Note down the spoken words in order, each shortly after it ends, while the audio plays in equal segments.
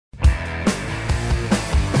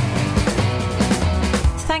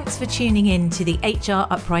Thanks for tuning in to the HR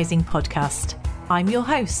Uprising podcast. I'm your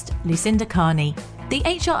host, Lucinda Carney. The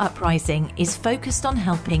HR Uprising is focused on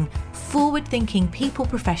helping forward-thinking people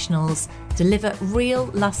professionals deliver real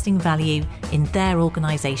lasting value in their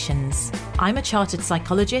organisations. I'm a chartered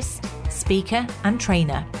psychologist, speaker and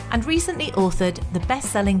trainer, and recently authored the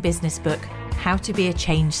best-selling business book, How to Be a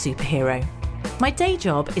Change Superhero. My day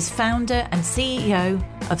job is founder and CEO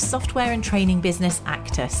of software and training business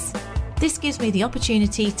Actus. This gives me the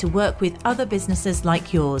opportunity to work with other businesses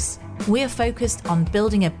like yours. We are focused on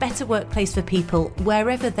building a better workplace for people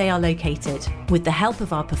wherever they are located, with the help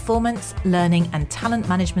of our performance, learning and talent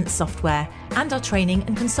management software and our training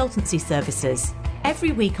and consultancy services.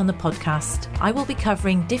 Every week on the podcast, I will be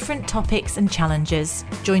covering different topics and challenges,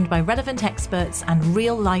 joined by relevant experts and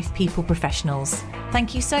real-life people professionals.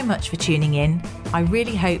 Thank you so much for tuning in. I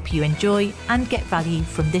really hope you enjoy and get value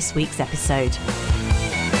from this week's episode.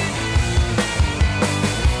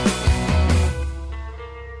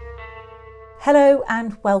 Hello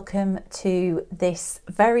and welcome to this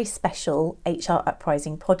very special HR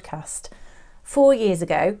Uprising podcast. 4 years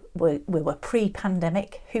ago, we were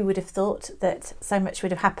pre-pandemic. Who would have thought that so much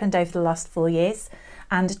would have happened over the last 4 years?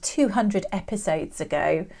 And 200 episodes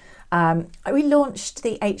ago, we launched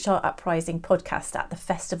the HR Uprising podcast at the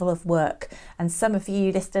Festival of Work. And some of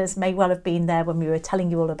you listeners may well have been there when we were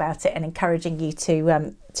telling you all about it and encouraging you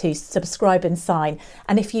to subscribe and sign.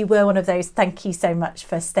 And if you were one of those, thank you so much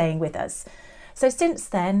for staying with us. So since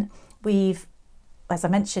then, as I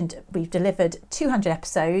mentioned, we've delivered 200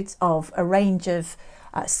 episodes of a range of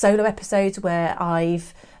solo episodes where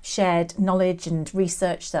I've shared knowledge and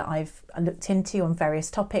research that I've looked into on various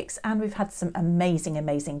topics, and we've had some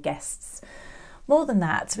amazing guests. More than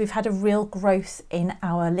that, we've had a real growth in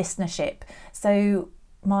our listenership. So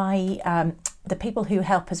the people who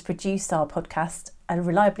help us produce our podcast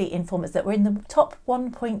reliably inform us that we're in the top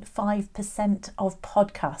 1.5% of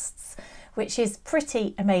podcasts, which is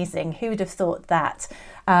pretty amazing. Who would have thought that?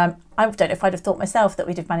 I don't know if I'd have thought myself that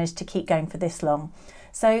we'd have managed to keep going for this long.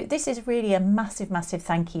 So this is really a massive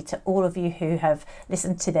thank you to all of you who have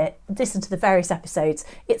listened to the various episodes.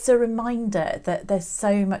 It's a reminder that there's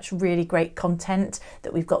so much really great content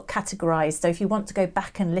that we've got categorised. So if you want to go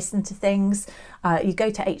back and listen to things, you go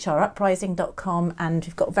to hruprising.com and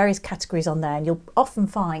we've got various categories on there, and you'll often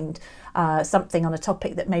find something on a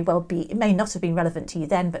topic that may not have been relevant to you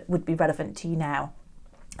then, but would be relevant to you now.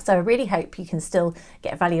 So I really hope you can still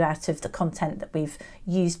get value out of the content that we've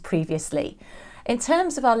used previously. In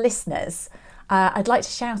terms of our listeners, I'd like to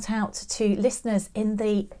shout out to listeners in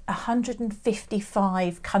the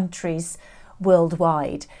 155 countries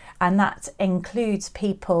worldwide, and that includes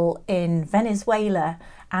people in Venezuela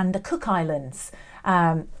and the Cook Islands.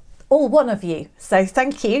 All one of you. So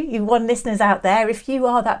thank you. You one listeners out there. If you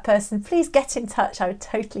are that person, please get in touch. I would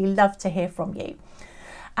totally love to hear from you.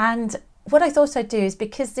 And what I thought I'd do is,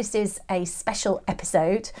 because this is a special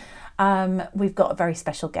episode, we've got a very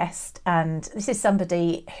special guest, and this is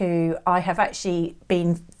somebody who I have actually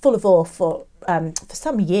been full of awe for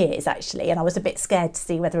some years actually, and I was a bit scared to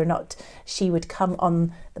see whether or not she would come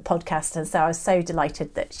on the podcast, and so I was so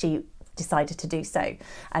delighted that she decided to do so,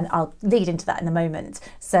 and I'll lead into that in a moment.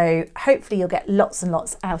 So hopefully you'll get lots and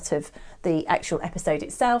lots out of the actual episode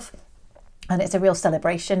itself. And it's a real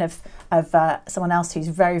celebration of someone else who's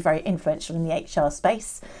very influential in the HR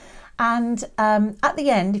space. And at the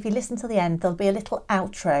end, if you listen to the end, there'll be a little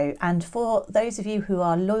outro. And for those of you who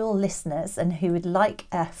are loyal listeners and who would like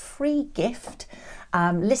a free gift,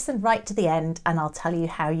 listen right to the end and I'll tell you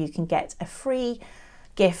how you can get a free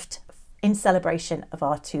gift in celebration of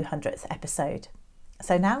our 200th episode.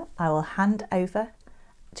 So now I will hand over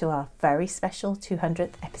to our very special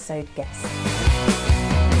 200th episode guest.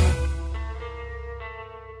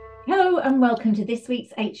 Hello and welcome to this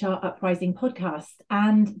week's HR Uprising podcast.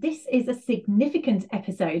 And this is a significant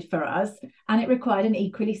episode for us, and it required an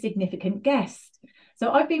equally significant guest.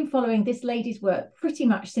 So I've been following this lady's work pretty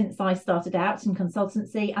much since I started out in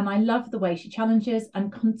consultancy, and I love the way she challenges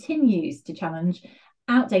and continues to challenge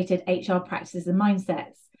outdated HR practices and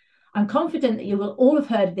mindsets. I'm confident that you will all have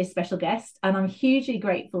heard of this special guest, and I'm hugely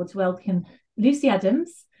grateful to welcome Lucy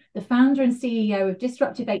Adams, the founder and CEO of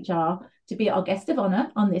Disruptive HR, to be our guest of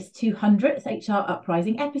honour on this 200th HR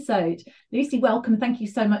Uprising episode. Lucy, welcome. Thank you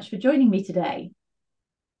so much for joining me today.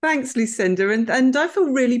 Thanks, Lucinda. And I feel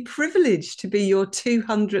really privileged to be your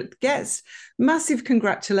 200th guest. Massive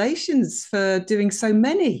congratulations for doing so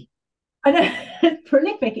many. I know, it's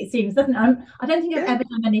prolific, it seems, doesn't it? I don't think I've ever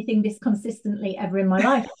done anything this consistently ever in my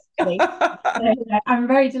life, actually. So, I'm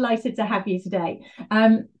very delighted to have you today.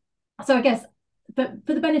 So I guess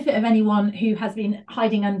for the benefit of anyone who has been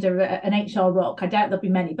hiding under an HR rock, I doubt there'll be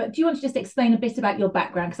many, but do you want to just explain a bit about your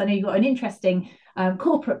background? Because I know you've got an interesting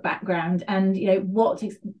corporate background, and what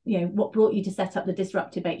brought you to set up the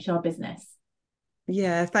Disruptive HR business?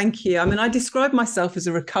 Yeah, thank you. I mean, I describe myself as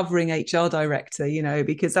a recovering HR director,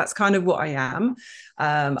 because that's kind of what I am.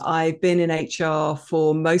 I've been in HR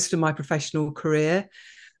for most of my professional career.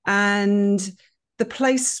 And the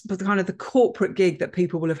place, but kind of the corporate gig that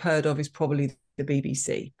people will have heard of is probably the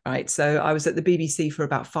BBC, right? So I was at the BBC for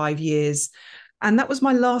about 5 years. And that was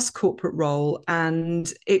my last corporate role.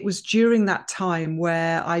 And it was during that time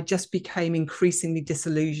where I just became increasingly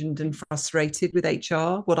disillusioned and frustrated with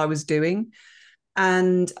HR, what I was doing.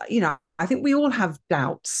 And, I think we all have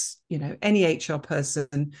doubts. Any HR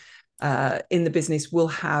person in the business will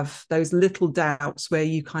have those little doubts where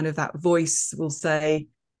you kind of, that voice will say,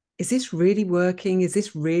 is this really working? Is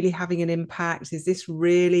this really having an impact? Is this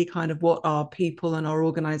really kind of what our people and our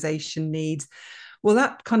organization needs? Well,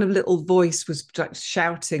 that kind of little voice was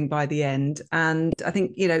shouting by the end. And I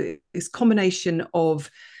think, this combination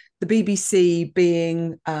of the BBC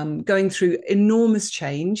being going through enormous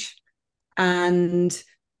change, and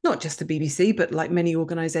not just the BBC, but like many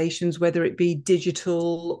organizations, whether it be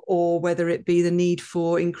digital or whether it be the need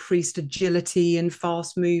for increased agility and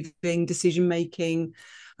fast moving decision making,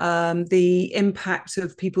 the impact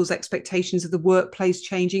of people's expectations of the workplace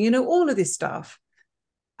changing, all of this stuff.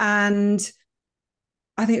 And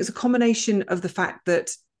I think it's a combination of the fact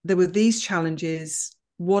that there were these challenges,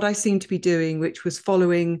 what I seemed to be doing, which was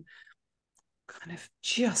following kind of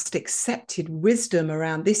just accepted wisdom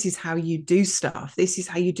around, this is how you do stuff. This is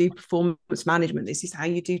how you do performance management. This is how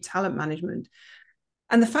you do talent management.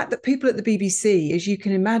 And the fact that people at the BBC, as you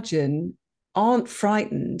can imagine, aren't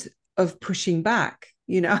frightened of pushing back.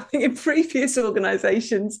 I think in previous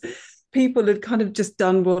organizations, people had kind of just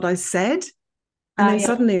done what I said. And then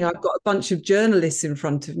suddenly I've got a bunch of journalists in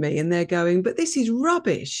front of me and they're going, but this is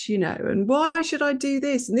rubbish, and why should I do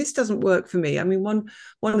this? And this doesn't work for me. I mean, one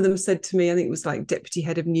of them said to me, I think it was like deputy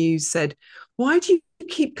head of news, said, why do you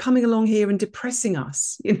keep coming along here and depressing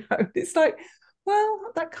us? It's like,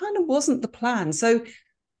 well, that kind of wasn't the plan. So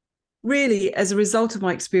really, as a result of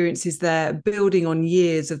my experiences there, building on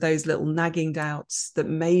years of those little nagging doubts that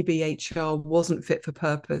maybe HR wasn't fit for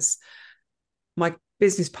purpose, my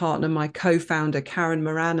business partner, my co-founder, Karen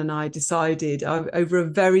Moran, and I decided over a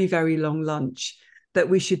very, very long lunch that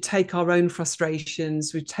we should take our own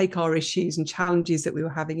frustrations, we'd take our issues and challenges that we were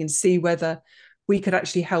having and see whether we could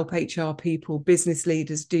actually help HR people, business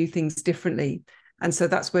leaders do things differently. And so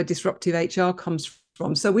that's where Disruptive HR comes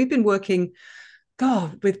from. So we've been working,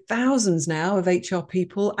 with thousands now of HR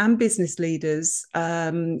people and business leaders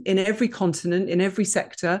in every continent, in every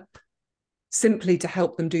sector, simply to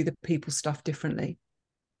help them do the people stuff differently.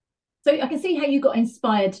 So I can see how you got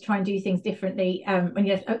inspired to try and do things differently.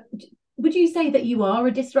 Would you say that you are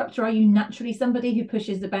a disruptor? Are you naturally somebody who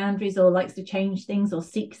pushes the boundaries or likes to change things or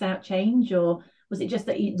seeks out change? Or was it just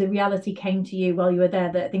that the reality came to you while you were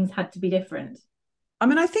there that things had to be different? I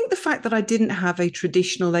mean, I think the fact that I didn't have a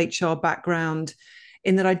traditional HR background,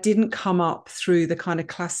 in that I didn't come up through the kind of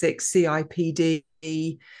classic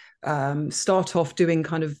CIPD, start off doing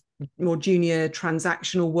kind of more junior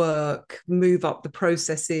transactional work, move up the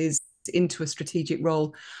processes into a strategic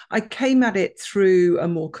role. I came at it through a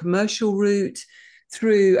more commercial route,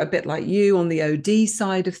 through a bit like you on the OD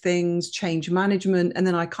side of things, change management, and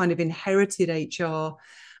then I kind of inherited HR.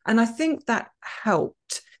 And I think that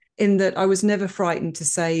helped in that I was never frightened to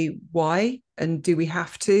say why and do we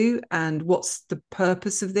have to and what's the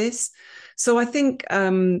purpose of this. So I think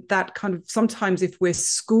that kind of, sometimes if we're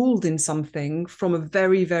schooled in something from a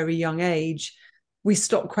very, very young age, we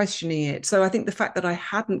stop questioning it. So I think the fact that I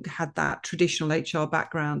hadn't had that traditional HR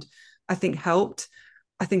background, I think helped.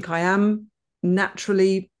 I think I am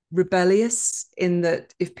naturally rebellious in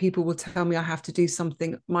that if people will tell me I have to do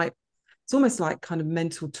something, it's almost like kind of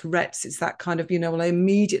mental Tourette's. It's that kind of, well, I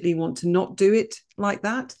immediately want to not do it like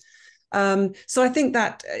that. So I think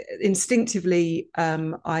that instinctively,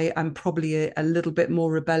 I am probably a little bit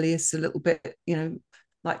more rebellious, a little bit,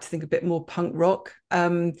 like to think a bit more punk rock.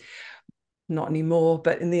 Not anymore,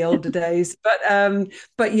 but in the older days.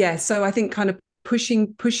 But yeah, so I think kind of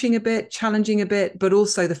pushing a bit, challenging a bit, but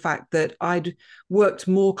also the fact that I'd worked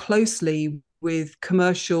more closely with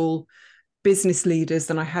commercial business leaders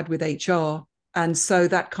than I had with HR. And so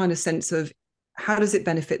that kind of sense of, how does it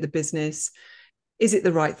benefit the business? Is it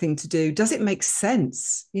the right thing to do? Does it make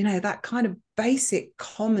sense? That kind of basic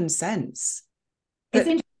common sense that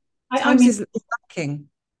It's sometimes is lacking.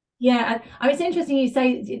 Yeah, it's interesting you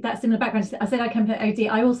say that similar background. I said I come from OD.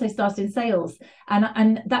 I also started in sales,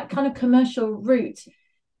 and that kind of commercial route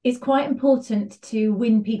is quite important to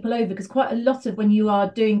win people over, because quite a lot of when you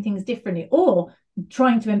are doing things differently or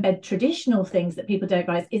trying to embed traditional things that people don't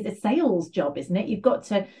realize is a sales job, isn't it? You've got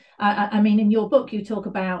to, I mean, in your book, you talk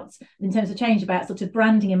about, in terms of change, about sort of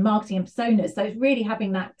branding and marketing and personas. So it's really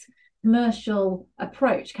having that commercial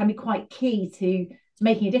approach can be quite key to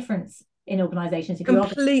making a difference in organizations if you are.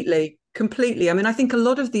 Completely. I mean, I think a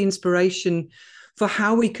lot of the inspiration for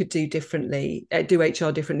how we could do HR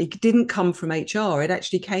differently, didn't come from HR. It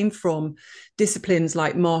actually came from disciplines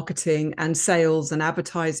like marketing and sales and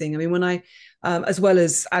advertising. I mean, when I, as well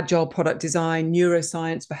as agile product design,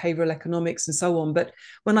 neuroscience, behavioral economics, and so on. But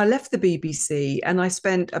when I left the BBC and I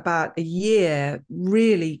spent about a year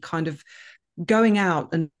really kind of going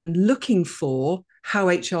out and looking for how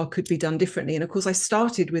HR could be done differently. And of course, I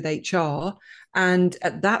started with HR. And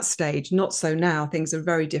at that stage, not so now, things are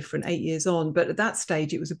very different 8 years on. But at that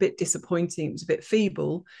stage, it was a bit disappointing. It was a bit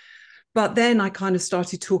feeble. But then I kind of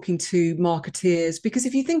started talking to marketeers, because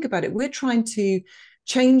if you think about it, we're trying to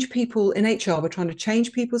change people in HR. We're trying to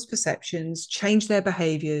change people's perceptions, change their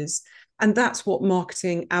behaviors. And that's what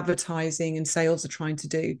marketing, advertising, and sales are trying to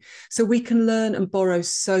do. So we can learn and borrow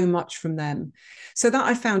so much from them. So that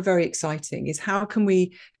I found very exciting, is how can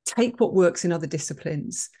we take what works in other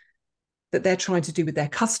disciplines that they're trying to do with their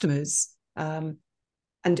customers, and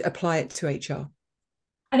apply it to HR.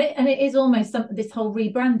 And it is almost this whole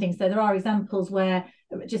rebranding. So there are examples where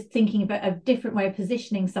just thinking about a different way of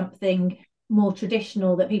positioning something more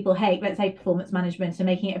traditional that people hate, let's say performance management, and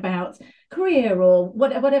making it about career or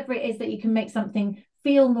whatever it is, that you can make something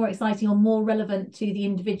feel more exciting or more relevant to the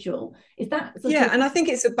individual. Is that and I think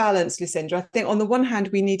it's a balance, Lucinda. I think on the one hand,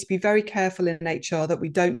 we need to be very careful in HR that we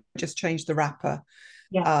don't just change the wrapper.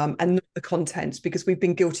 Yeah. And not the contents, because we've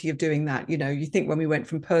been guilty of doing that. You know, you think when we went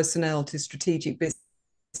from personnel to strategic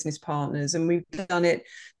business partners, and we've done it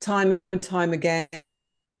time and time again,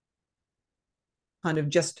 kind of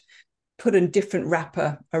just put a different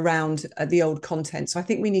wrapper around the old content. So I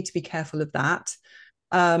think we need to be careful of that.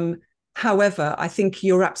 However, I think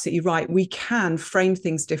you're absolutely right. We can frame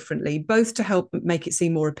things differently, both to help make it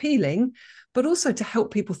seem more appealing, but also to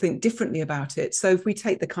help people think differently about it. So if we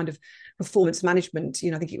take the kind of performance management,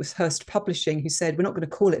 I think it was Hearst Publishing who said, we're not going to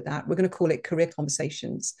call it that, we're going to call it career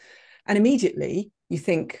conversations. And immediately you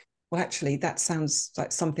think, well, actually, that sounds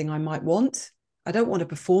like something I might want. I don't want a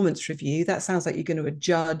performance review. That sounds like you're going to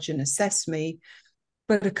judge and assess me.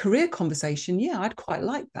 But a career conversation, yeah, I'd quite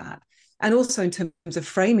like that. And also in terms of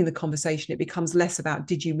framing the conversation, it becomes less about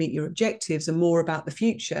did you meet your objectives and more about the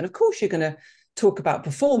future. And of course, you're going to talk about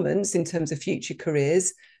performance in terms of future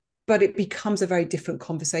careers, but it becomes a very different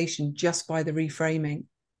conversation just by the reframing.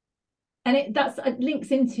 And it links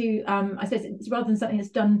into, I suppose, it's rather than something that's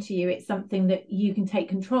done to you, it's something that you can take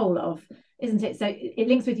control of, isn't it? So it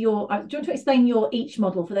links with your, do you want to explain your each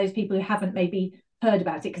model for those people who haven't maybe heard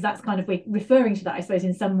about it? Because that's kind of, we're referring to that, I suppose,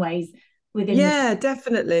 in some ways within. Yeah,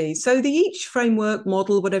 definitely. So the each framework,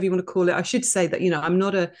 model, whatever you want to call it, I should say that, I'm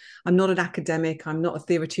not an academic, I'm not a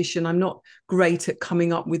theoretician, I'm not great at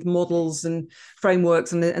coming up with models and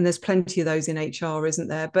frameworks, and there's plenty of those in HR, isn't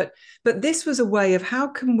there? But this was a way of how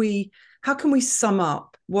can we sum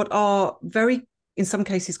up what are very, in some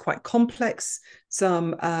cases, quite complex,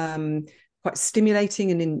 some quite stimulating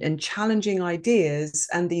and challenging ideas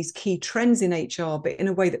and these key trends in HR, but in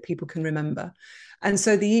a way that people can remember. And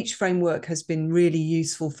so the EACH framework has been really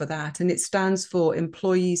useful for that. And it stands for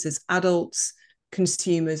employees as adults,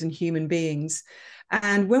 consumers, and human beings.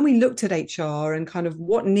 And when we looked at HR and kind of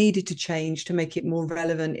what needed to change to make it more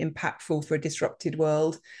relevant, impactful for a disrupted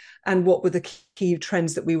world, and what were the key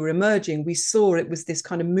trends that we were emerging, we saw it was this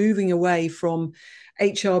kind of moving away from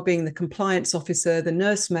HR being the compliance officer, the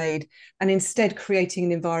nursemaid, and instead creating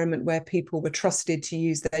an environment where people were trusted to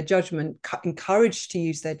use their judgment, encouraged to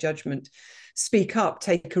use their judgment, speak up,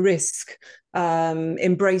 take a risk,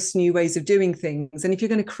 embrace new ways of doing things. And if you're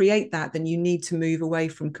going to create that, then you need to move away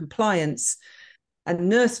from compliance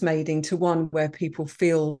and nursemaiding to one where people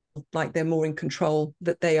feel like they're more in control,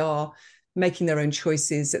 that they are making their own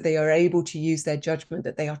choices, that they are able to use their judgment,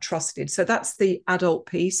 that they are trusted. So that's the adult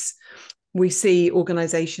piece. We see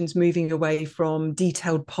organizations moving away from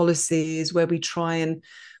detailed policies where we try and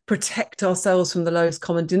protect ourselves from the lowest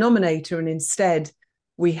common denominator, and instead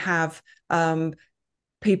we have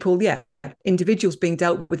people, individuals being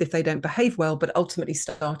dealt with if they don't behave well, but ultimately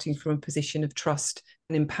starting from a position of trust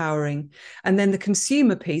and empowering. And then the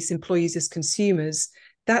consumer piece, employees as consumers,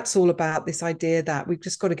 that's all about this idea that we've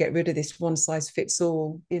just got to get rid of this one size fits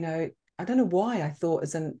all. I don't know why I thought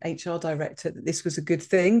as an HR director that this was a good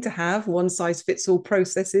thing to have one size fits all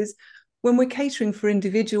processes when we're catering for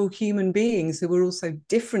individual human beings who are also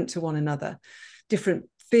different to one another, different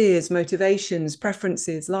fears, motivations,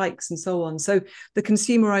 preferences, likes, and so on. So the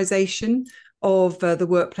consumerization of the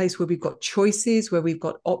workplace, where we've got choices, where we've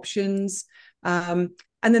got options, and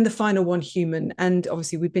then the final one, human. And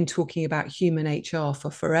obviously, we've been talking about human HR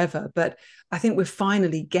for forever, but I think we're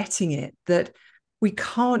finally getting it, that we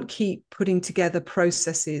can't keep putting together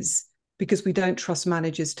processes because we don't trust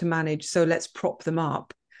managers to manage. So let's prop them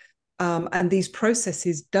up. And these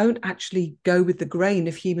processes don't actually go with the grain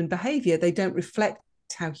of human behavior. They don't reflect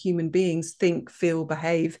how human beings think, feel,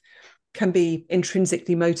 behave, can be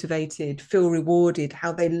intrinsically motivated, feel rewarded,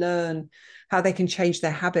 how they learn, how they can change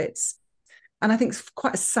their habits. And I think it's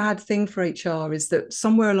quite a sad thing for HR is that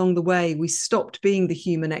somewhere along the way, we stopped being the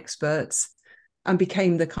human experts and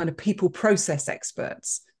became the kind of people process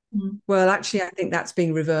experts. Well, actually, I think that's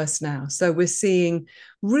being reversed now. So we're seeing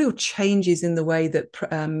real changes in the way that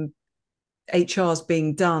HR is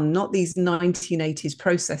being done, not these 1980s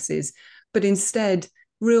processes, but instead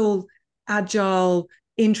real agile,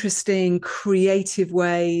 interesting, creative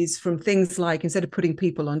ways, from things like, instead of putting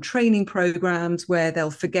people on training programs where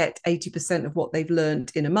they'll forget 80% of what they've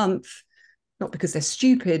learned in a month, not because they're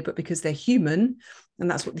stupid, but because they're human, and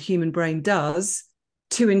that's what the human brain does,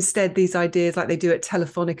 to instead these ideas like they do at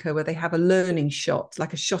Telefonica, where they have a learning shot,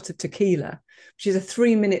 like a shot of tequila, which is a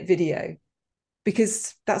 3-minute video,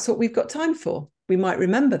 because that's what we've got time for. We might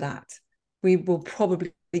remember that. We will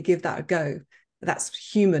probably give that a go. That's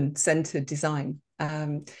human-centered design.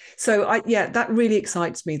 That really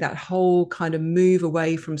excites me, that whole kind of move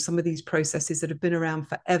away from some of these processes that have been around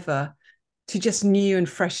forever to just new and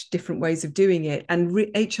fresh, different ways of doing it. And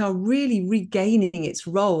HR really regaining its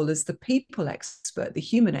role as the people expert, the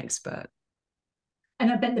human expert.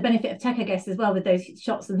 And I bet the benefit of tech, I guess, as well, with those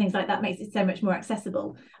shots and things like that, makes it so much more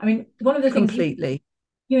accessible. I mean, one of the things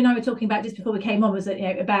you and I were talking about just before we came on was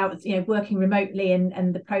that, about working remotely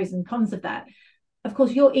and the pros and cons of that. Of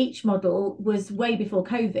course, your each model was way before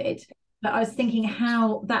COVID, but I was thinking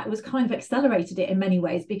how that was kind of accelerated it in many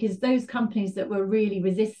ways, because those companies that were really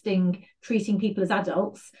resisting treating people as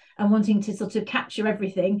adults and wanting to sort of capture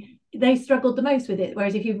everything, they struggled the most with it.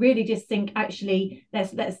 Whereas if you really just think, actually,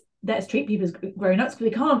 let's treat people as grown-ups,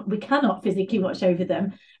 because we cannot physically watch over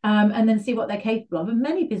them, and then see what they're capable of. And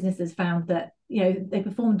many businesses found that they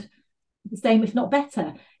performed the same, if not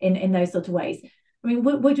better, in those sort of ways. I mean,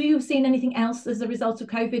 would you have seen anything else as a result of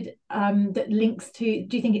COVID that links to?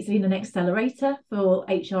 Do you think it's been an accelerator for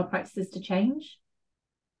HR practices to change?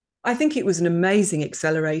 I think it was an amazing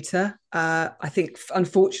accelerator. I think,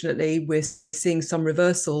 unfortunately, we're seeing some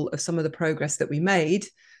reversal of some of the progress that we made.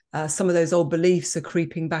 Some of those old beliefs are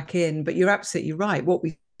creeping back in. But you're absolutely right. What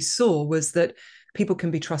we saw was that people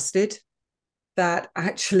can be trusted, that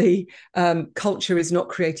actually culture is not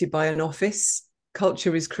created by an office.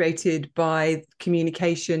 Culture is created by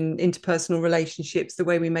communication, interpersonal relationships, the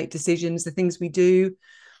way we make decisions, the things we do,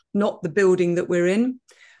 not the building that we're in.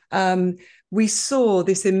 We saw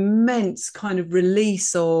this immense kind of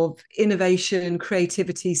release of innovation,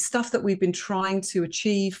 creativity, stuff that we've been trying to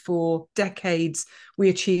achieve for decades. We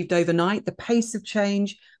achieved overnight. The pace of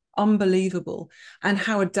change, unbelievable. And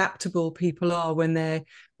how adaptable people are when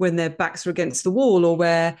their backs are against the wall, or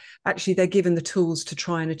where actually they're given the tools to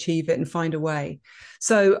try and achieve it and find a way.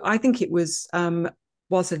 So I think it was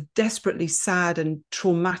a desperately sad and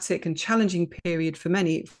traumatic and challenging period for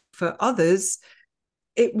many. For others,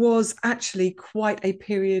 it was actually quite a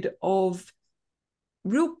period of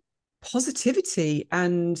real positivity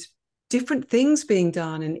and different things being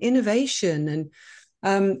done and innovation.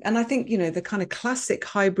 And I think, the kind of classic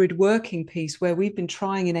hybrid working piece, where we've been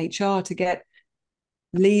trying in HR to get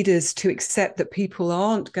leaders to accept that people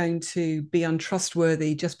aren't going to be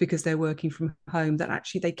untrustworthy just because they're working from home, that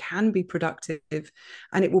actually they can be productive,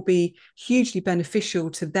 and it will be hugely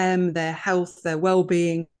beneficial to them, their health, their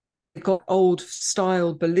well-being. They've got old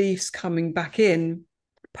style beliefs coming back in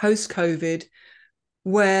post-COVID,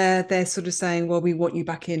 where they're sort of saying, well, we want you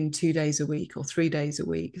back in 2 days a week or 3 days a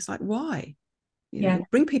week. It's like, why?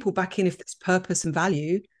 Bring people back in if there's purpose and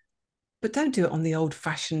value, but don't do it on the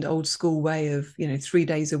old-fashioned, old-school way of 3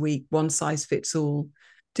 days a week, one size fits all.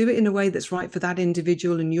 Do it in a way that's right for that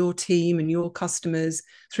individual and your team and your customers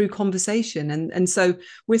through conversation. And so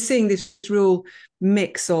we're seeing this real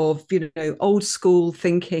mix of old school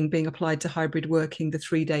thinking being applied to hybrid working, the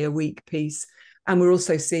 3-day-a-week piece. And we're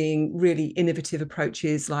also seeing really innovative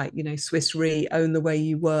approaches like Swiss Re, own the way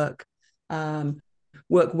you work,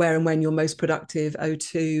 work where and when you're most productive,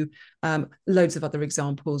 O2, loads of other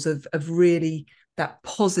examples of really that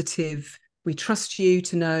positive, we trust you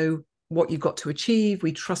to know what you've got to achieve.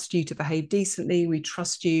 We trust you to behave decently. We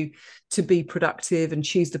trust you to be productive and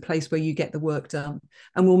choose the place where you get the work done.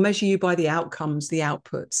 And we'll measure you by the outcomes, the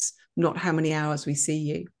outputs, not how many hours we see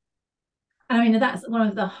you. I mean, that's one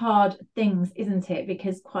of the hard things, isn't it?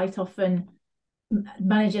 Because quite often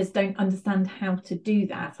managers don't understand how to do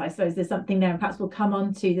that. I suppose there's something there, and perhaps we'll come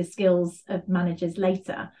on to the skills of managers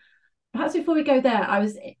later. Perhaps before we go there, I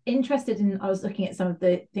was looking at some of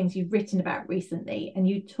the things you've written about recently, and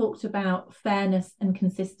you talked about fairness and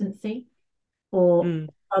consistency, or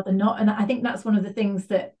rather not. And I think that's one of the things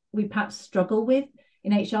that we perhaps struggle with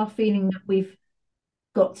in HR, feeling that we've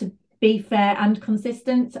got to be fair and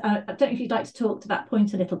consistent. I don't know if you'd like to talk to that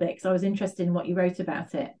point a little bit, because I was interested in what you wrote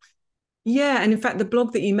about it. Yeah, and in fact, the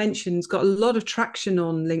blog that you mentioned has got a lot of traction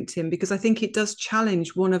on LinkedIn, because I think it does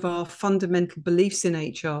challenge one of our fundamental beliefs in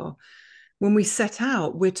HR. When we set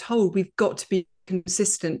out, we're told we've got to be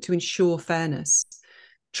consistent to ensure fairness.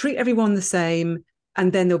 Treat everyone the same,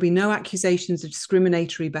 and then there'll be no accusations of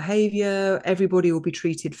discriminatory behavior. Everybody will be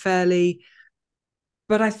treated fairly.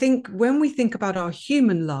 But I think when we think about our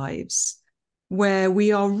human lives, where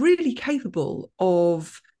we are really capable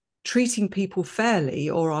of treating people fairly,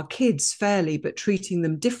 or our kids fairly, but treating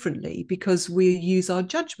them differently because we use our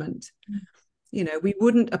judgment. You know, we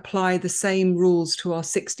wouldn't apply the same rules to our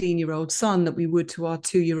 16-year-old son that we would to our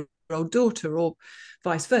 2-year-old daughter, or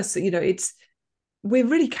vice versa. You know, we're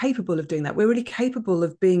really capable of doing that. We're really capable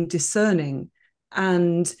of being discerning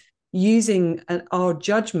and using our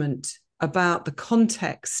judgment about the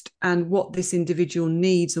context and what this individual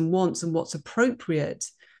needs and wants and what's appropriate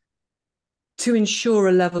to ensure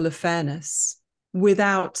a level of fairness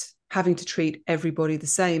without having to treat everybody the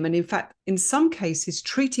same. And in fact, in some cases,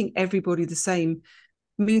 treating everybody the same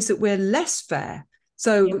means that we're less fair.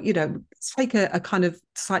 So, you know, let's take a kind of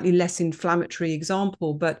slightly less inflammatory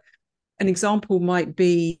example, but an example might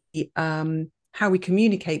be how we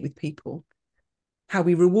communicate with people, how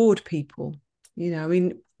we reward people. You know, I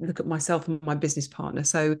mean, look at myself and my business partner.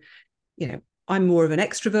 So, you know, I'm more of an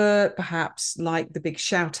extrovert, perhaps like the big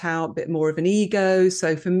shout out, a bit more of an ego.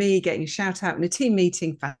 So for me, getting a shout out in a team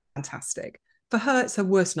meeting, fantastic. For her, it's her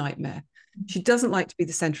worst nightmare. She doesn't like to be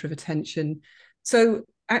the center of attention. So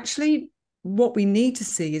actually, what we need to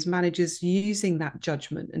see is managers using that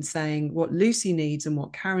judgment and saying what Lucy needs and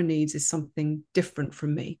what Karen needs is something different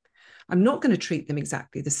from me. I'm not going to treat them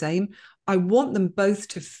exactly the same. I want them both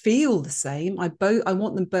to feel the same. I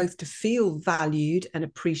want them both to feel valued and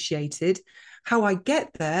appreciated. How I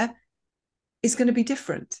get there is going to be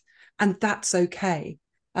different, and that's okay.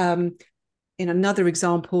 In another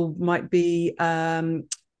example might be a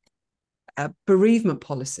bereavement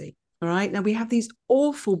policy. All right. Now we have these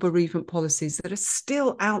awful bereavement policies that are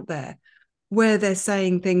still out there, where they're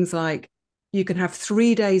saying things like you can have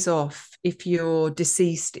 3 days off if your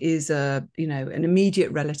deceased is an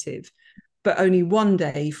immediate relative, but only 1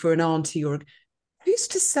 day for an auntie. Or who's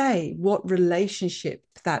to say what relationship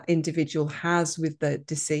that individual has with the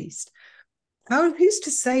deceased? Who's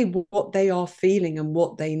to say what they are feeling and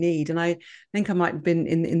what they need? And I think I might have been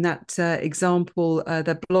in that example,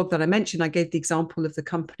 the blog that I mentioned, I gave the example of the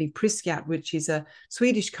company Priskat, which is a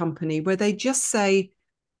Swedish company, where they just say,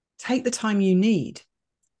 take the time you need.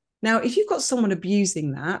 Now, if you've got someone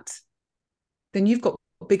abusing that, then you've got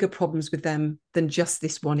bigger problems with them than just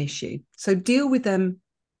this one issue. So deal with them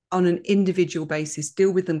on an individual basis,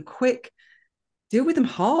 deal with them quick, deal with them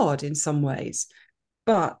hard in some ways,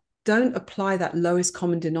 but don't apply that lowest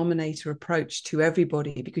common denominator approach to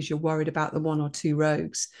everybody because you're worried about the one or two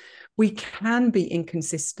rogues. We can be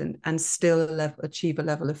inconsistent and still achieve a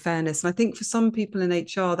level of fairness. And I think for some people in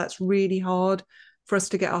HR, that's really hard for us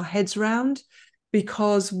to get our heads around,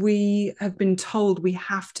 because we have been told we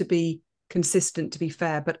have to be consistent to be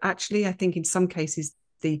fair. But actually, I think in some cases,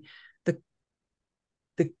 the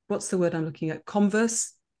what's the word I'm looking at?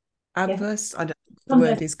 Converse, adverse. I don't know what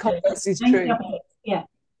the word is. Converse is true. Yeah.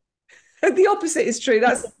 The opposite is true.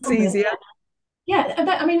 That's easier. Yeah,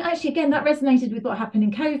 I mean, actually, again, that resonated with what happened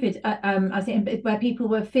in COVID. I think where people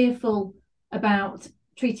were fearful about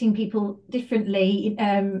treating people differently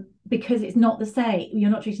because it's not the same.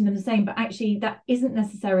 You're not treating them the same, but actually, that isn't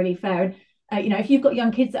necessarily fair. And if you've got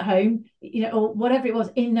young kids at home, or whatever it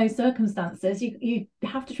was in those circumstances, you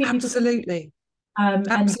have to treat absolutely.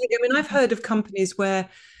 Absolutely. I mean, I've heard of companies where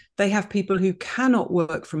they have people who cannot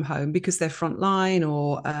work from home because they're frontline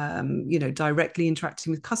or, directly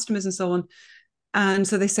interacting with customers and so on. And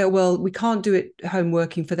so they say, well, we can't do it home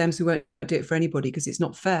working for them, so we won't do it for anybody because it's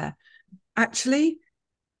not fair. Actually,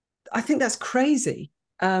 I think that's crazy,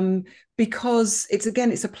 because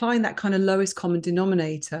it's applying that kind of lowest common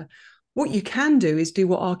denominator. What you can do is do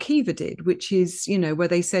what Arkiva did, which is, where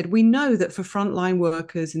they said, we know that for frontline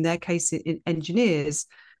workers, in their case, engineers,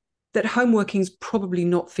 that home working is probably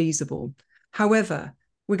not feasible. However,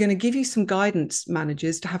 we're going to give you some guidance,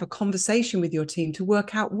 managers, to have a conversation with your team to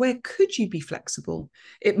work out where could you be flexible.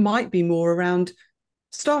 It might be more around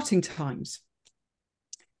starting times.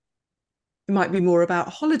 It might be more about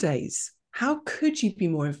holidays. How could you be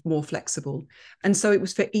more flexible? And so it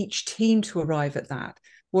was for each team to arrive at that.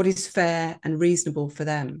 What is fair and reasonable for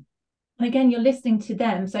them? And again, you're listening to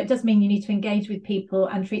them. So it does mean you need to engage with people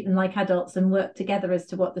and treat them like adults and work together as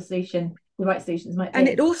to what the right solutions might be. And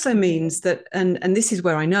it also means that, and this is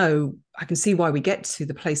where I know I can see why we get to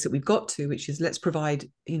the place that we've got to, which is let's provide,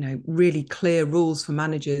 really clear rules for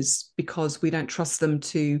managers, because we don't trust them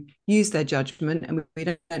to use their judgment, and we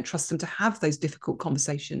don't trust them to have those difficult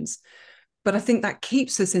conversations. But I think that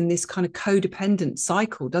keeps us in this kind of codependent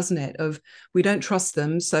cycle, doesn't it? Of we don't trust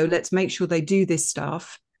them, so let's make sure they do this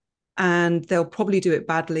stuff. And they'll probably do it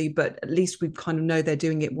badly, but at least we kind of know they're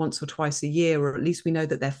doing it once or twice a year, or at least we know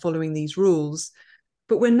that they're following these rules.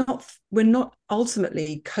 But we're not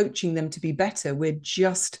ultimately coaching them to be better. We're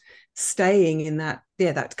just staying in that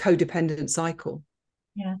codependent cycle.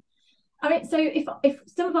 Yeah. I mean, so if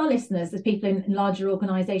some of our listeners, there's people in larger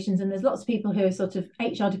organizations, and there's lots of people who are sort of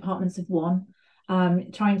HR departments of one,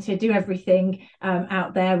 trying to do everything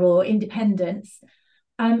out there, or independence.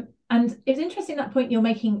 And it's interesting that point you're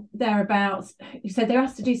making there about, you said they're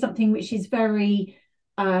asked to do something which is very,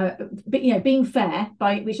 but being fair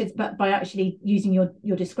by actually using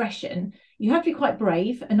your discretion. You have to be quite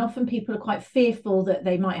brave, and often people are quite fearful that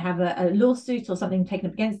they might have a lawsuit or something taken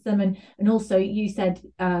up against them. And also you said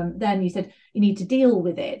you need to deal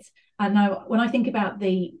with it. And now when I think about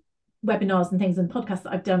the webinars and things and podcasts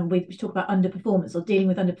that I've done which talk about underperformance or dealing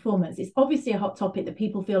with underperformance, it's obviously a hot topic that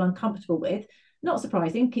people feel uncomfortable with. Not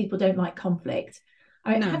surprising, people don't like conflict.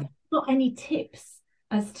 I mean, have you got any tips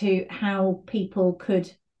as to how people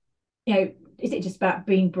could, is it just about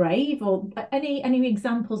being brave, or any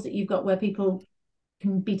examples that you've got where people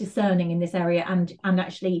can be discerning in this area and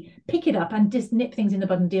actually pick it up and just nip things in the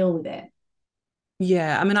bud and deal with it?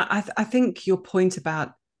 Yeah, I mean, I think your point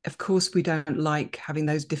about, of course, we don't like having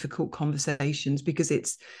those difficult conversations because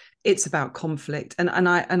it's about conflict, and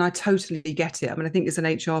I totally get it. I mean, I think as an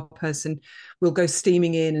HR person, we'll go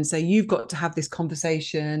steaming in and say, you've got to have this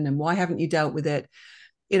conversation, and why haven't you dealt with it?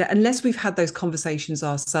 Unless we've had those conversations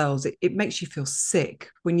ourselves, it makes you feel sick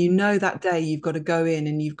when that day you've got to go in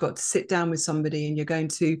and you've got to sit down with somebody and you're going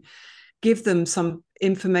to give them some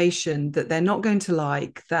information that they're not going to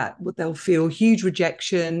like, that they'll feel huge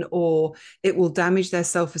rejection, or it will damage their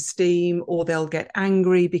self-esteem, or they'll get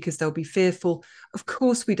angry because they'll be fearful. Of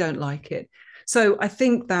course, we don't like it. So I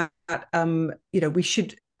think that, we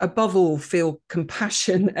should, above all, feel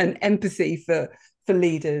compassion and empathy for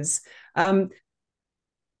leaders. The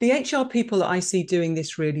HR people that I see doing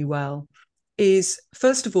this really well is,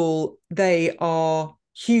 first of all, they are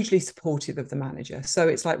hugely supportive of the manager. So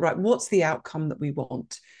it's like, right, what's the outcome that we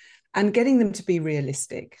want? And getting them to be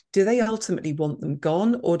realistic. Do they ultimately want them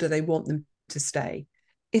gone, or do they want them to stay?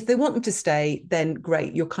 If they want them to stay, then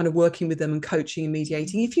great. You're kind of working with them and coaching and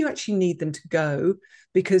mediating. If you actually need them to go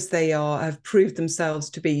because they have proved themselves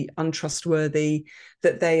to be untrustworthy,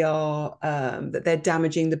 that they're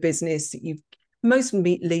damaging the business, most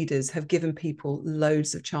leaders have given people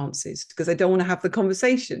loads of chances because they don't want to have the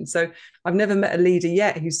conversation. So I've never met a leader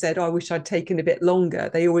yet who said, oh, I wish I'd taken a bit longer.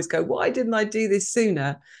 They always go, why didn't I do this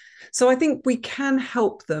sooner? So I think we can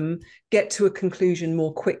help them get to a conclusion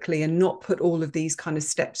more quickly and not put all of these kind of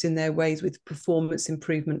steps in their ways with performance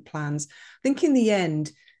improvement plans. I think in the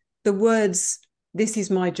end, the words, this is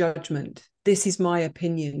my judgment, this is my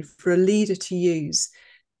opinion, for a leader to use,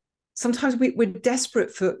 sometimes we're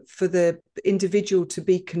desperate for the individual to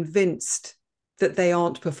be convinced that they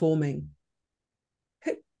aren't performing.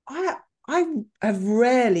 I have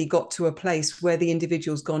rarely got to a place where the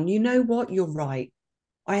individual's gone, you know what, you're right,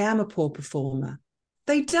 I am a poor performer.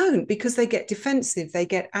 They don't, because they get defensive, they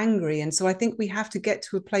get angry. And so I think we have to get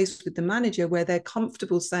to a place with the manager where they're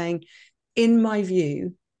comfortable saying, in my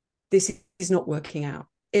view, this is not working out.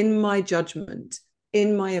 In my judgment,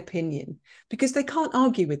 in my opinion, because they can't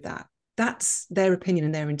argue with that. That's their opinion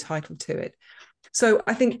and they're entitled to it. So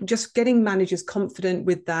I think just getting managers confident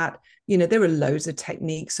with that, there are loads of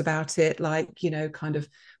techniques about it, like, kind of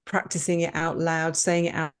practicing it out loud, saying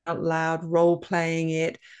it out loud, role playing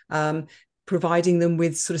it, providing them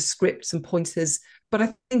with sort of scripts and pointers. But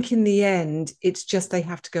I think in the end, it's just they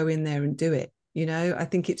have to go in there and do it. I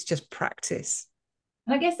think it's just practice.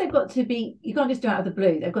 And I guess they've got to be, you can't just do it out of the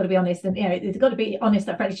blue. They've got to be honest. And, they've got to be honest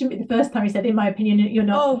up front. It shouldn't be the first time you said, in my opinion, you're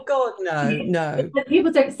not. Oh God, no, no.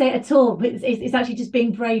 People don't say it at all. But it's actually just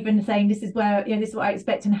being brave and saying, this is where, this is what I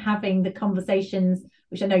expect, and having the conversations,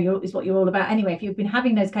 which I know is what you're all about anyway. If you've been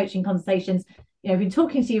having those coaching conversations, I've been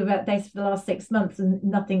talking to you about this for the last 6 months and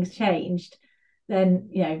nothing's changed, then,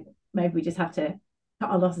 maybe we just have to cut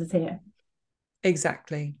our losses here.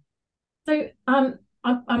 Exactly. So I'm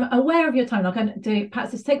aware of your time. I'm going to perhaps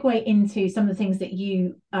just take away into some of the things that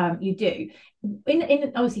you do.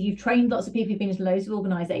 In obviously you've trained lots of people, you've been into loads of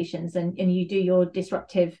organisations, and you do your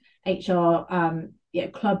disruptive HR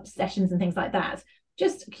club sessions and things like that.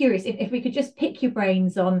 Just curious if we could just pick your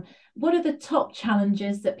brains on what are the top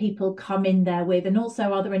challenges that people come in there with, and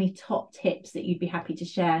also are there any top tips that you'd be happy to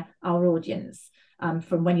share our audience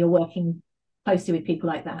from when you're working closely with people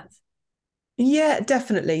like that? Yeah,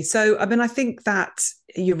 definitely. So, I mean, I think that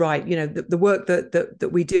you're right. The work that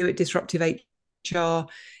we do at Disruptive HR,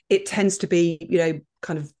 it tends to be,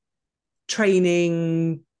 kind of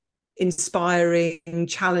training, inspiring,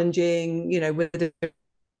 challenging, whether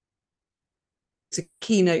it's a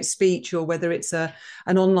keynote speech or whether it's an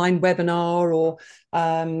online webinar, or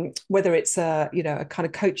whether it's a kind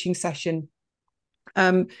of coaching session.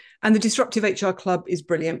 And the Disruptive HR Club is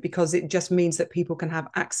brilliant because it just means that people can have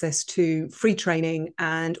access to free training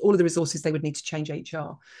and all of the resources they would need to change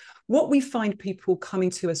HR. What we find people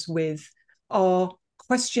coming to us with are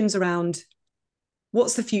questions around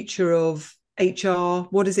what's the future of HR?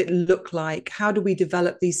 What does it look like? How do we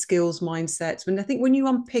develop these skills, mindsets? And I think when you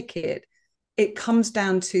unpick it, it comes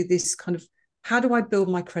down to this kind of, how do I build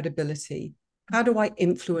my credibility? How do I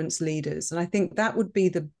influence leaders? And I think that would be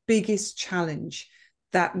the biggest challenge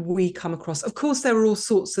that we come across. Of course, there are all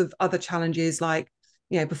sorts of other challenges, like,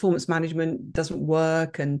 performance management doesn't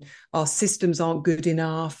work and our systems aren't good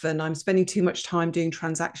enough, and I'm spending too much time doing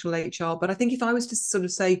transactional HR. But I think if I was to sort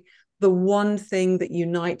of say the one thing that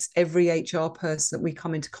unites every HR person that we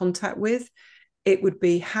come into contact with, it would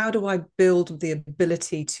be, how do I build the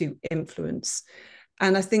ability to influence?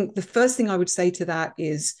 And I think the first thing I would say to that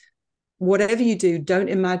is, whatever you do, don't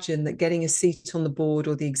imagine that getting a seat on the board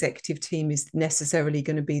or the executive team is necessarily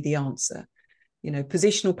going to be the answer.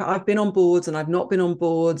 Positional power. I've been on boards and I've not been on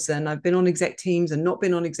boards, and I've been on exec teams and not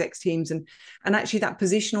been on exec teams. And actually that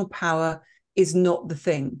positional power is not the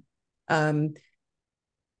thing.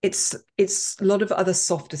 It's a lot of other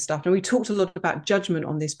softer stuff. And we talked a lot about judgment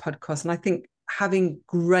on this podcast. And I think having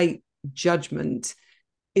great judgment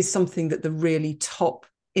is something that the really top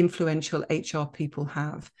influential HR people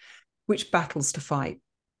have. Which battles to fight,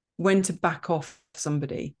 when to back off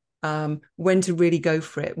somebody, when to really go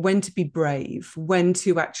for it, when to be brave, when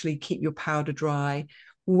to actually keep your powder dry,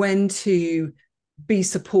 when to be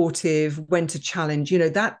supportive, when to challenge,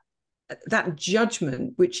 that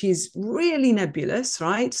judgment, which is really nebulous,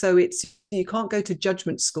 right? So you can't go to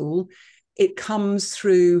judgment school. It comes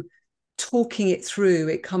through talking it through.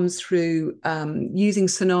 It comes through using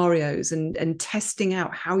scenarios and testing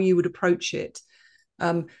out how you would approach it.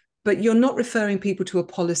 But you're not referring people to a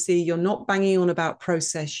policy. You're not banging on about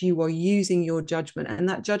process. You are using your judgment. And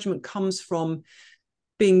that judgment comes from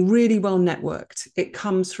being really well networked. It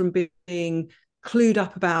comes from being clued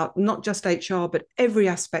up about not just HR, but every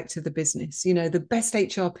aspect of the business. The best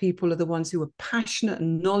HR people are the ones who are passionate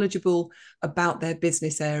and knowledgeable about their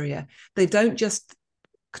business area. They don't just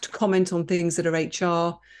comment on things that are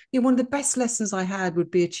HR. One of the best lessons I had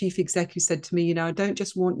would be a chief exec who said to me, I don't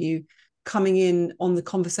just want you coming in on the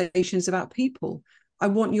conversations about people. I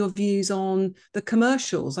want your views on the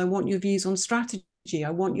commercials. I want your views on strategy.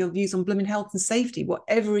 I want your views on blooming health and safety.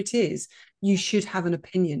 Whatever it is, you should have an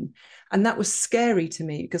opinion. And that was scary to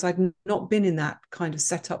me because I'd not been in that kind of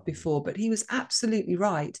setup before. But he was absolutely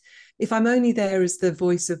right. If I'm only there as the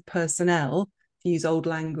voice of personnel, to use old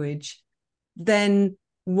language, then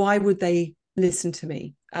why would they listen to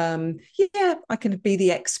me? Yeah, I can be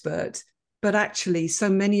the expert. But actually, so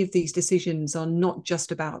many of these decisions are not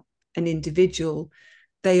just about an individual.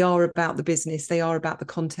 They are about the business. They are about the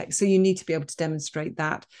context. So you need to be able to demonstrate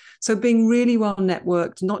that. So being really well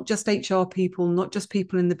networked, not just HR people, not just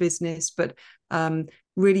people in the business, but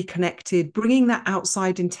really connected, bringing that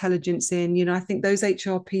outside intelligence in. I think those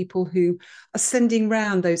HR people who are sending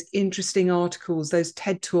around those interesting articles, those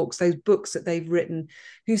TED Talks, those books that they've written,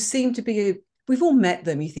 who seem to be we've all met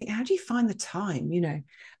them. You think, how do you find the time?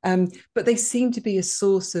 But they seem to be a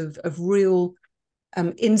source of real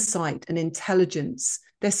insight and intelligence.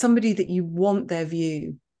 There's somebody that you want their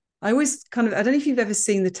view. I don't know if you've ever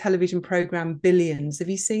seen the television program Billions. Have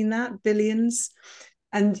you seen that? Billions?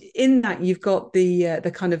 And in that, you've got the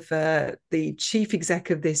kind of the chief exec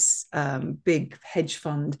of this big hedge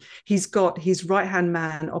fund. He's got his right hand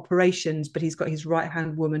man operations, but he's got his right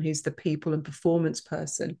hand woman who's the people and performance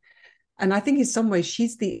person. And I think in some ways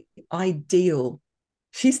ideal.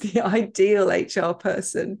 She's the ideal HR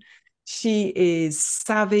person. She is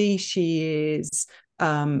savvy. She is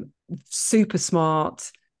super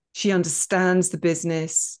smart. She understands the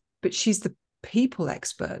business, but she's the people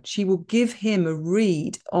expert. She will give him a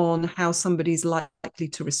read on how somebody's likely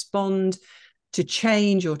to respond to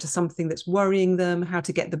change or to something that's worrying them, how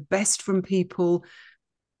to get the best from people.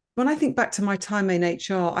 When I think back to my time in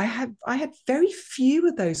HR, I had very few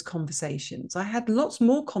of those conversations. I had lots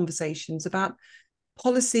more conversations about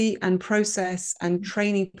policy and process and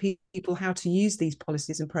training people how to use these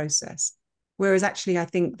policies and process. Whereas actually, I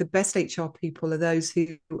think the best HR people are those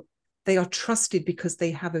who they are trusted because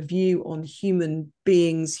they have a view on human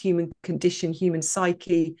beings, human condition, human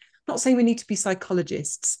psyche. I'm not saying we need to be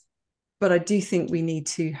psychologists, but I do think we need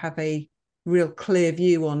to have a real clear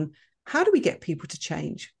view on how do we get people to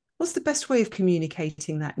change? What's the best way of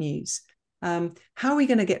communicating that news? How are we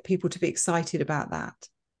going to get people to be excited about that?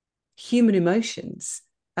 Human emotions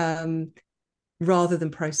rather than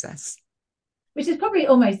process. Which is probably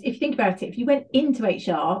almost, if you think about it, if you went into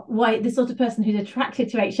HR, why the sort of person who's attracted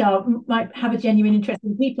to HR might have a genuine interest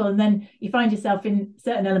in people, and then you find yourself in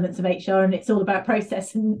certain elements of HR and it's all about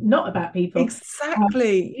process and not about people.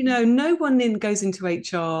 Exactly. No one goes into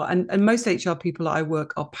HR, and most HR people that I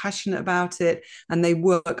work are passionate about it and they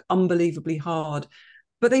work unbelievably hard.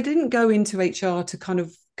 But they didn't go into HR to kind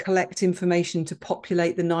of collect information to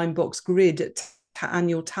populate the 9-box grid at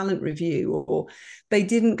annual talent review, or they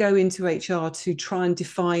didn't go into HR to try and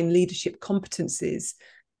define leadership competencies.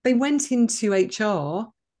 They went into HR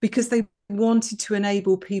because they wanted to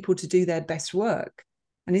enable people to do their best work.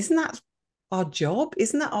 And isn't that our job?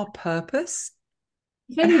 Isn't that our purpose?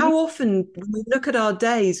 And how often we look at our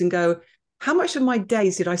days and go, how much of my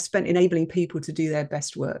days did I spend enabling people to do their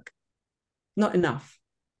best work? Not enough.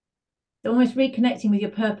 Almost reconnecting with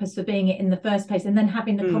your purpose for being it in the first place, and then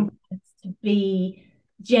having the confidence to be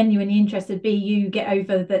genuinely interested, you get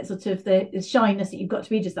over that sort of the shyness that you've got to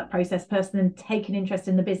be just that process person and take an interest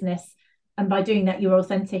in the business, and by doing that you're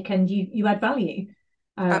authentic and you add value.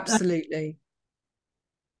 Absolutely.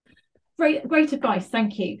 Great advice,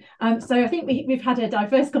 thank you. So I think we've had a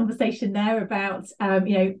diverse conversation there about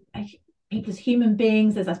people as human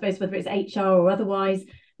beings, as I suppose whether it's HR or otherwise,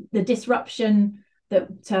 the disruption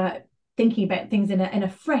that thinking about things in a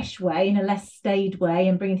fresh way, in a less staid way,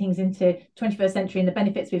 and bringing things into 21st century, and the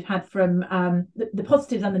benefits we've had from the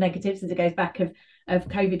positives and the negatives as it goes back of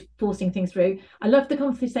COVID forcing things through. I love the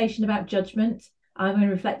conversation about judgment. I'm going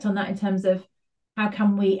to reflect on that in terms of how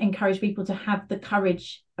can we encourage people to have the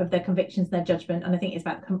courage of their convictions and their judgment. And I think it's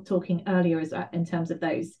about talking earlier as in terms of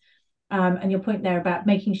those. And your point there about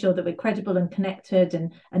making sure that we're credible and connected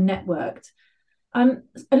and networked.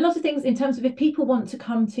 A lot of things in terms of if people want to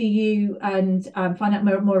come to you and find out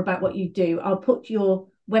more about what you do, I'll put your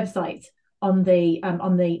website on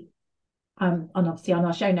obviously on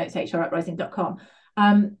our show notes, hruprising.com.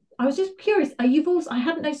 I was just curious, I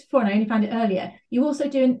hadn't noticed before and I only found it earlier, you also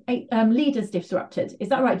doing Leaders Disrupted, is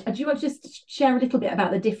that right? Do you want to just share a little bit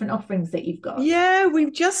about the different offerings that you've got? Yeah,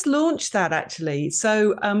 we've just launched that actually.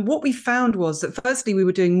 So what we found was that firstly we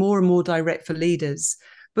were doing more and more direct for leaders,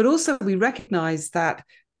 but also we recognized that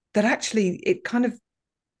actually it kind of,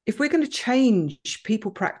 if we're going to change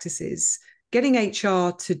people practices, getting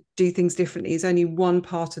HR to do things differently is only one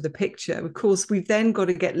part of the picture. Of course, we've then got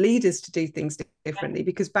to get leaders to do things differently,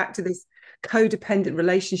 because back to this codependent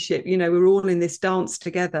relationship, we're all in this dance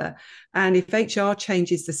together. And if HR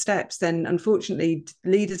changes the steps, then unfortunately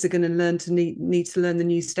leaders are going to need to learn the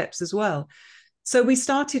new steps as well. So we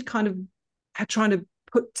started kind of trying to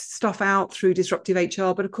put stuff out through Disruptive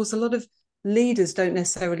HR, but of course a lot of leaders don't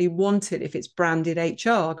necessarily want it if it's branded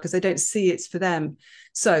HR, because they don't see it's for them.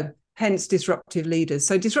 So hence Disruptive Leaders.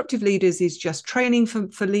 So Disruptive Leaders is just training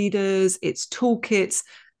for leaders. It's toolkits,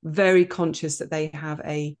 very conscious that they have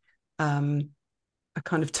a kind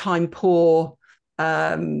of time poor,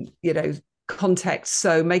 context.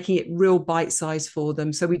 So making it real bite size for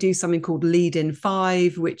them. So we do something called Lead in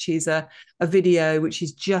 5, which is a video, which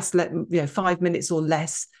is just 5 minutes or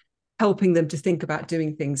less, helping them to think about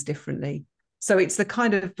doing things differently. So it's the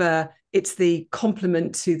kind of it's the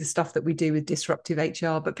complement to the stuff that we do with Disruptive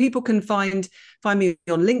HR. But people can find me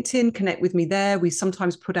on LinkedIn, connect with me there. We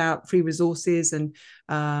sometimes put out free resources and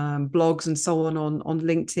blogs and so on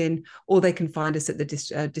LinkedIn, or they can find us at the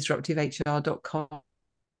disruptivehr.com.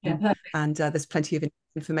 Yeah, and there's plenty of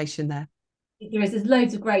information there. There's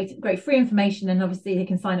loads of great free information, and obviously they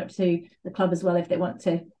can sign up to the club as well if they want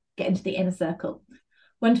to get into the inner circle.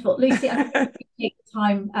 Wonderful. Lucy, I appreciate the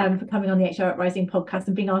time for coming on the HR Uprising podcast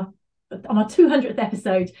and being on our 200th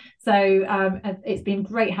episode. So it's been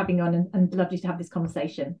great having you on, and lovely to have this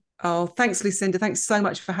conversation. Oh, thanks, Lucinda. Thanks so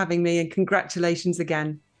much for having me, and congratulations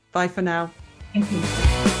again. Bye for now. Thank you.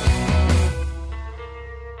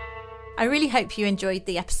 I really hope you enjoyed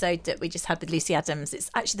the episode that we just had with Lucy Adams.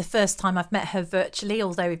 It's actually the first time I've met her virtually,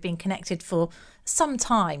 although we've been connected for some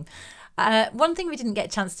time. One thing we didn't get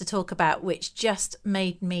a chance to talk about, which just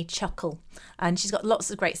made me chuckle, and she's got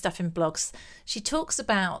lots of great stuff in blogs. She talks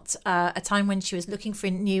about a time when she was looking for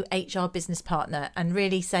a new HR business partner, and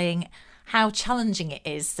really saying how challenging it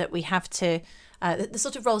is that we have to, the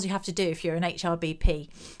sort of roles you have to do if you're an HR BP.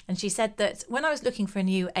 And she said that when I was looking for a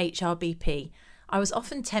new HR BP, I was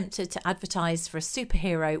often tempted to advertise for a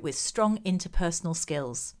superhero with strong interpersonal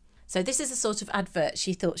skills. So this is a sort of advert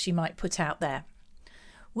she thought she might put out there.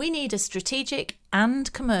 We need a strategic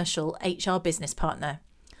and commercial HR business partner.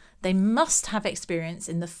 They must have experience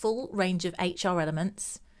in the full range of HR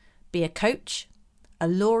elements, be a coach, a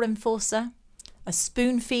law enforcer, a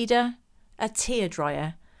spoon feeder, a tear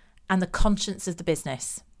dryer, and the conscience of the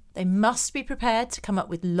business. They must be prepared to come up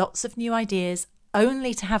with lots of new ideas,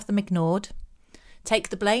 only to have them ignored, take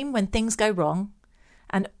the blame when things go wrong,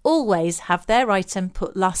 and always have their item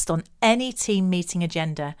put last on any team meeting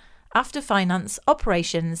agenda, after finance,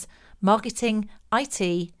 operations, marketing,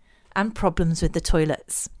 IT, and problems with the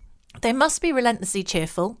toilets. They must be relentlessly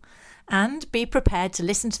cheerful and be prepared to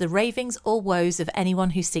listen to the ravings or woes of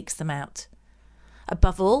anyone who seeks them out.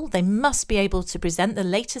 Above all, they must be able to present the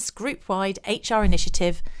latest group-wide HR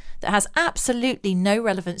initiative that has absolutely no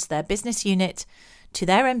relevance to their business unit to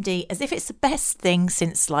their MD as if it's the best thing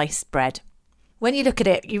since sliced bread. When you look at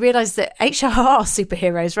it, you realise that HR are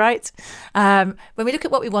superheroes, right? When we look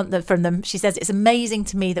at what we want from them, she says, it's amazing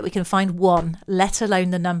to me that we can find one, let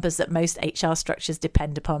alone the numbers that most HR structures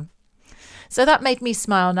depend upon. So that made me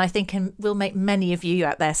smile, and I think will make many of you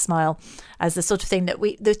out there smile, as the sort of thing that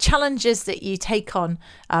the challenges that you take on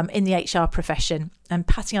in the HR profession, and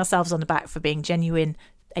patting ourselves on the back for being genuine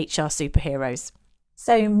HR superheroes.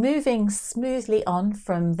 So moving smoothly on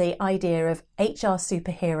from the idea of HR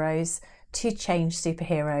superheroes to change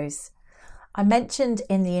superheroes. I mentioned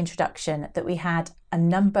in the introduction that we had a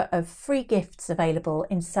number of free gifts available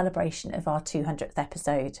in celebration of our 200th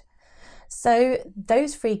episode. So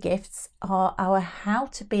those free gifts are our How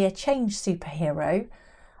to Be a Change Superhero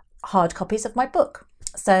hard copies of my book.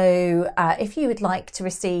 So if you would like to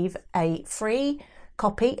receive a free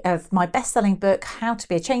copy of my best-selling book, How to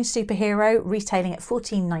Be a Change Superhero, retailing at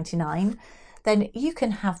 $14.99, then you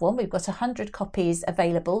can have one. We've got 100 copies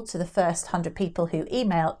available to the first 100 people who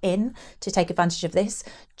email in to take advantage of this,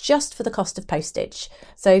 just for the cost of postage.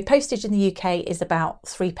 So postage in the UK is about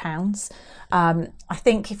 £3. I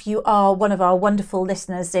think if you are one of our wonderful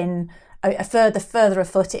listeners in further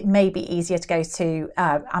afoot, it may be easier to go to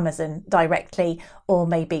Amazon directly, or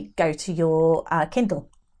maybe go to your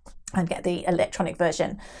Kindle and get the electronic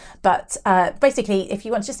version. But basically, if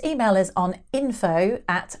you want to just email us on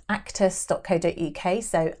info@actus.co.uk,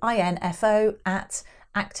 so info@actus,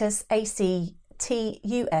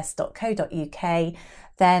 actus.co.uk,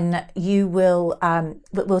 then you will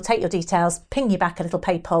we'll take your details, ping you back a little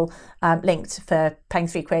PayPal linked for paying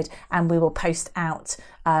 £3, and we will post out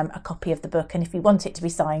a copy of the book. And if you want it to be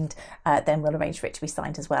signed, then we'll arrange for it to be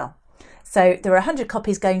signed as well. So there are 100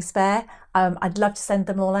 copies going spare. I'd love to send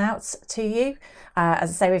them all out to you. As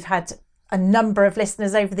I say, we've had a number of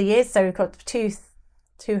listeners over the years, so we've got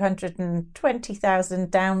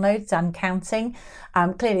 220,000 downloads and counting.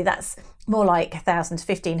 Clearly that's more like 1,000 to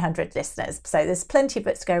 1,500 listeners. So there's plenty of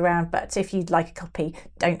books to go around, but if you'd like a copy,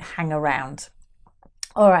 don't hang around.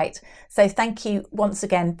 All right, so thank you once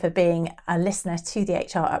again for being a listener to the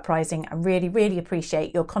HR Uprising. I really, really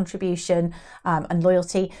appreciate your contribution and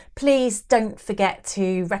loyalty. Please don't forget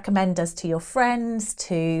to recommend us to your friends,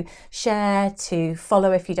 to share, to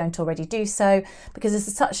follow if you don't already do so, because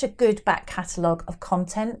there's such a good back catalogue of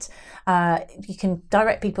content. You can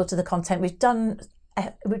direct people to the content. We've done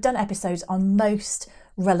episodes on most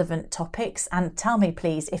relevant topics, and tell me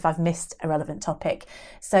please if I've missed a relevant topic.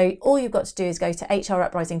 So all you've got to do is go to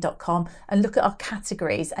hruprising.com and look at our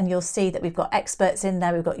categories, and you'll see that we've got experts in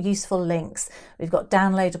there, we've got useful links, we've got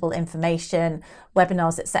downloadable information,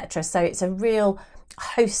 webinars, etc. So it's a real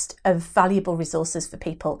host of valuable resources for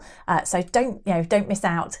people. So don't miss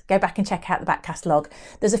out. Go back and check out the back catalogue.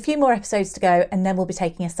 There's a few more episodes to go, and then we'll be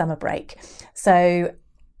taking a summer break. So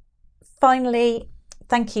finally,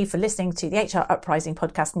 Thank you for listening to the HR Uprising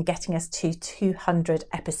podcast and getting us to 200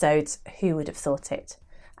 episodes. Who would have thought it?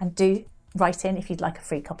 And do write in if you'd like a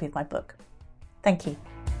free copy of my book. Thank you.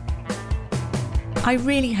 I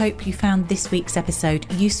really hope you found this week's episode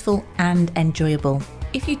useful and enjoyable.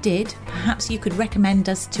 If you did, perhaps you could recommend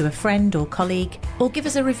us to a friend or colleague, or give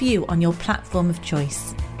us a review on your platform of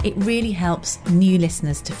choice. It really helps new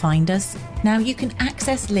listeners to find us. Now you can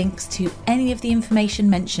access links to any of the information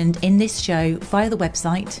mentioned in this show via the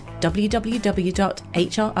website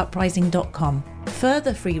www.hruprising.com.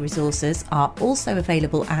 Further free resources are also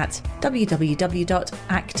available at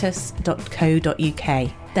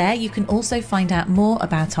www.actus.co.uk. There you can also find out more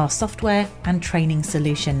about our software and training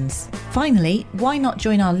solutions. Finally, why not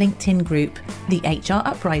join our LinkedIn group, the HR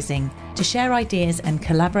Uprising, to share ideas and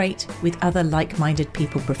collaborate with other like-minded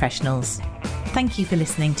people professionals. Thank you for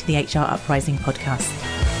listening to the HR Uprising podcast.